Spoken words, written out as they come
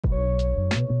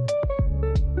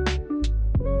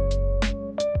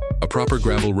proper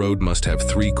gravel road must have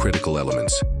three critical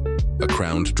elements: a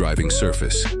crowned driving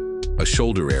surface, a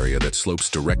shoulder area that slopes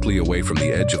directly away from the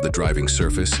edge of the driving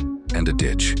surface, and a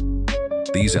ditch.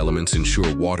 These elements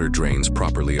ensure water drains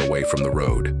properly away from the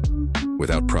road.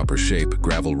 Without proper shape,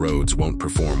 gravel roads won't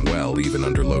perform well even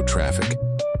under low traffic.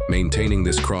 Maintaining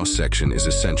this cross-section is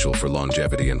essential for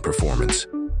longevity and performance.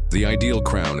 The ideal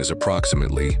crown is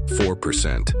approximately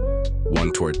 4%,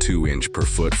 1 to 2 inch per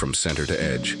foot from center to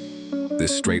edge.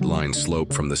 This straight line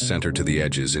slope from the center to the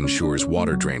edges ensures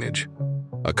water drainage.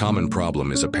 A common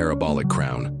problem is a parabolic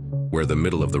crown, where the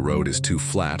middle of the road is too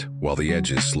flat while the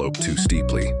edges slope too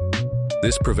steeply.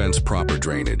 This prevents proper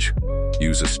drainage.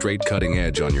 Use a straight cutting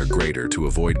edge on your grader to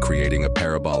avoid creating a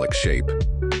parabolic shape.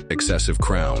 Excessive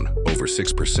crown, over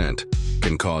 6%,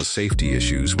 can cause safety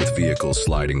issues with vehicles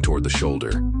sliding toward the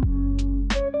shoulder.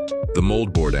 The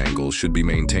moldboard angle should be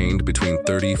maintained between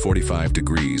 30–45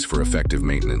 degrees for effective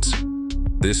maintenance.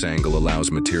 This angle allows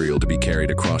material to be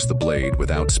carried across the blade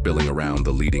without spilling around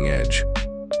the leading edge.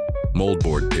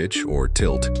 Moldboard pitch, or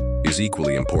tilt, is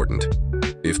equally important.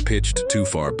 If pitched too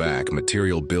far back,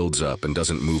 material builds up and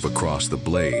doesn't move across the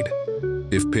blade.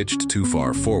 If pitched too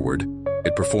far forward,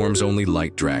 it performs only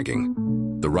light dragging.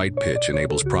 The right pitch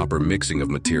enables proper mixing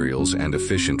of materials and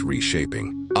efficient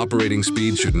reshaping. Operating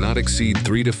speed should not exceed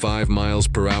 3 to 5 miles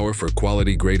per hour for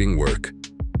quality grading work.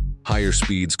 Higher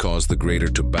speeds cause the grader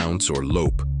to bounce or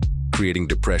lope, creating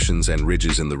depressions and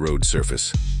ridges in the road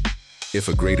surface. If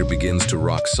a grader begins to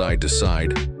rock side to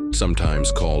side,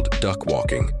 sometimes called duck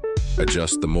walking,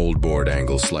 adjust the moldboard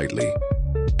angle slightly.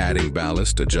 Adding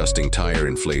ballast, adjusting tire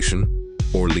inflation,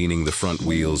 or leaning the front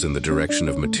wheels in the direction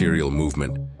of material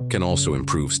movement can also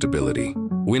improve stability.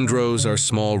 Windrows are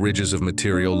small ridges of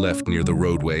material left near the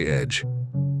roadway edge.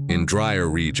 In drier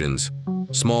regions,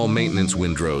 small maintenance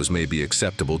windrows may be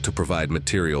acceptable to provide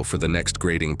material for the next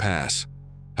grading pass.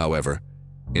 However,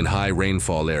 in high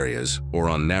rainfall areas or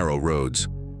on narrow roads,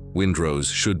 windrows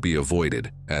should be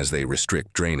avoided as they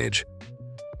restrict drainage.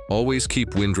 Always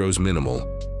keep windrows minimal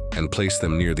and place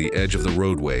them near the edge of the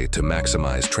roadway to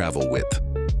maximize travel width.